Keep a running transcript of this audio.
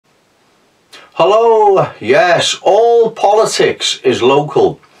Hello, yes, all politics is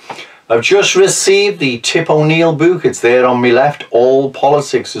local. I've just received the Tip O'Neill book. It's there on my left. All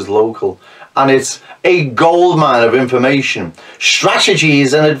politics is local. And it's a goldmine of information,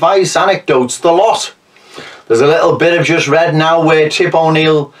 strategies and advice, anecdotes, the lot. There's a little bit I've just read now where Tip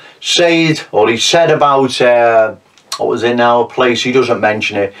O'Neill said about, what was it now, a place, he doesn't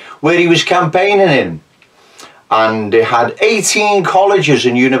mention it, where he was campaigning in. And it had 18 colleges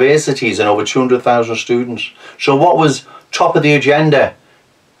and universities and over 200,000 students. So what was top of the agenda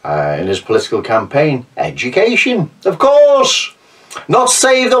in his political campaign? Education, of course. Not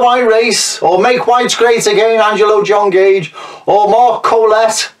save the white race or make whites great again, Angelo John Gage, or Mark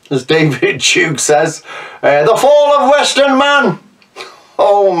Collett, as David Duke says. The fall of Western man.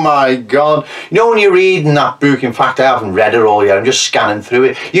 Oh my God. You know, when you're reading that book, in fact I haven't read it all yet, I'm just scanning through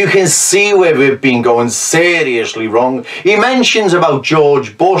it, you can see where we've been going seriously wrong. He mentions about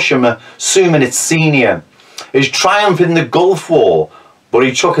George Bush, I'm assuming it's senior, his triumph in the Gulf War, but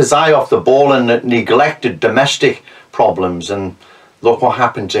he took his eye off the ball and neglected domestic problems, and look what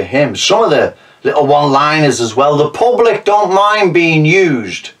happened to him. Some of the little one-liners as well. The public don't mind being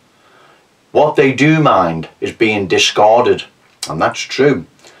used. What they do mind is being discarded. And that's true.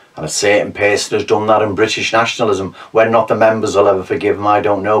 And a certain person has done that in British nationalism. Whether or not the members will ever forgive him, I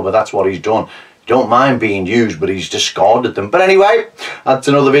don't know, but that's what he's done. He don't mind being used, but he's discarded them. But anyway, that's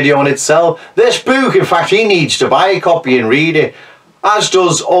another video in itself. This book, in fact, he needs to buy a copy and read it. As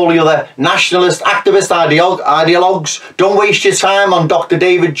does all the other nationalist, activist ideologues. Don't waste your time on Dr.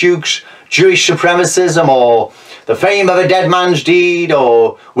 David Duke's Jewish supremacism, or The Fame of a Dead Man's Deed,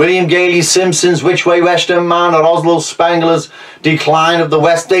 or William Gailey Simpson's Which Way Western Man, or Oslo Spengler's Decline of the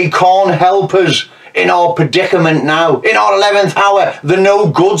West. They can't help us in our predicament now, in our 11th hour. They're no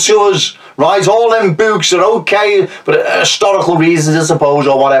good to us, right? All them books are okay for historical reasons, I suppose,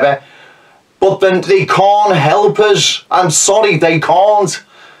 or whatever. But then they can't help us. I'm sorry, they can't.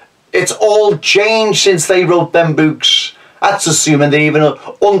 It's all changed since they wrote them books. That's assuming they even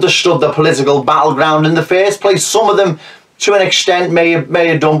understood the political battleground in the first place. Some of them, to an extent, may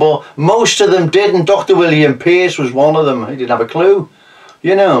have done, but most of them didn't. Dr. William Pierce was one of them. He didn't have a clue,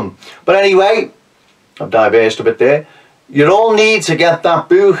 you know. But anyway, I've diverged a bit there. You all need to get that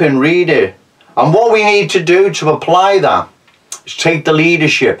book and read it. And what we need to do to apply that is take the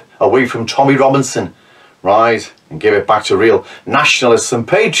leadership away from Tommy Robinson, right, and give it back to real nationalists and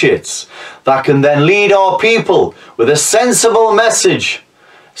patriots that can then lead our people with a sensible message,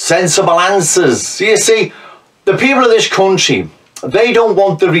 sensible answers. You see, the people of this country, they don't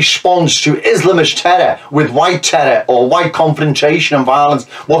want the response to Islamist terror with white terror or white confrontation and violence,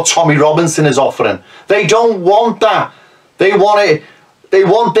 what Tommy Robinson is offering. They don't want that. They want it. They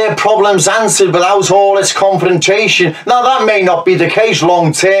want their problems answered without all its confrontation. Now, that may not be the case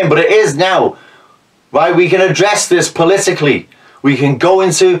long term, but it is now. Right, we can address this politically. We can go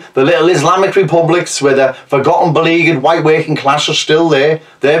into the little Islamic republics where the forgotten, beleaguered white working class are still there.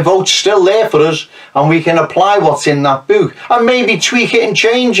 Their vote's still there for us. And we can apply what's in that book. And maybe tweak it and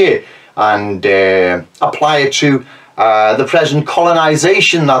change it. And apply it to the present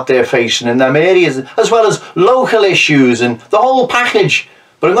colonisation that they're facing in them areas. As well as local issues and the whole package.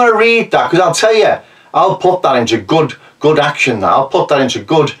 But I'm going to read that, because I'll tell you, I'll put that into good action. I'll put that into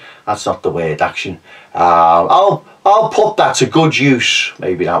good... That's not the word, action. I'll put that to good use.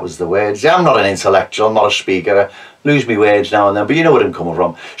 Maybe that was the word. See, I'm not an intellectual, I'm not a speaker. I lose my words now and then, but you know where I'm coming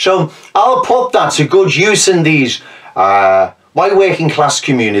from. So I'll put that to good use in these white working class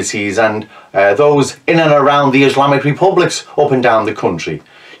communities and those in and around the Islamic republics up and down the country.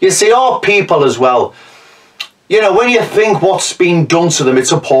 You see, our people as well, you know, when you think what's been done to them,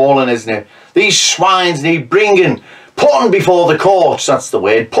 it's appalling, isn't it? These swines need bringing, putting before the courts, that's the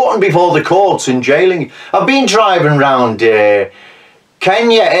word, putting before the courts and jailing. I've been driving around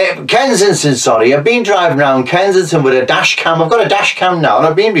Kensington, sorry. I've been driving around Kensington with a dash cam. I've got a dash cam now and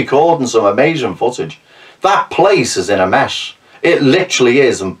I've been recording some amazing footage. That place is in a mess. It literally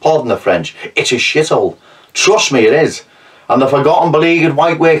is, and pardon the French, it's a shithole. Trust me, it is. And the forgotten, beleaguered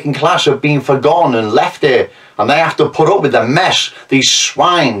white working class have been forgotten and left there, and they have to put up with the mess these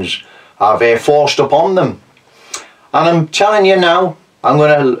swines have forced upon them. And I'm telling you now, I'm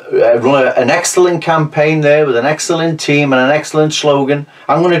going to run an excellent campaign there with an excellent team and an excellent slogan.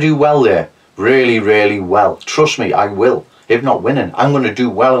 I'm going to do well there. Really, really well. Trust me, I will. If not winning, I'm going to do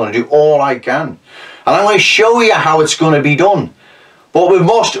well. I'm going to do all I can. And I'm going to show you how it's going to be done. But we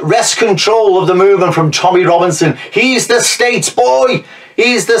must wrest control of the movement from Tommy Robinson. He's the state's boy.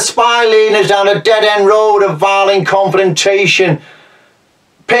 He's the spy leading us down a dead-end road of violent confrontation,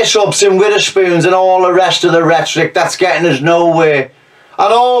 piss-ups and Witherspoons and all the rest of the rhetoric that's getting us nowhere.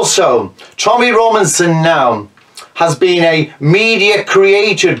 And also, Tommy Robinson now has been a media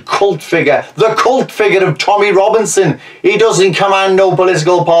created cult figure. The cult figure of Tommy Robinson. He doesn't command no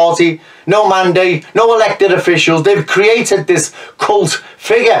political party, no mandate, no elected officials. They've created this cult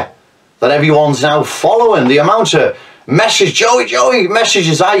figure that everyone's now following. The amount of Joey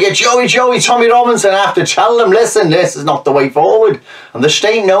messages I get, Joey, Tommy Robinson. I have to tell them, listen, this is not the way forward. And the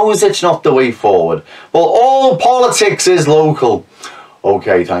state knows it's not the way forward. Well, all politics is local.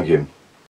 Okay, thank you.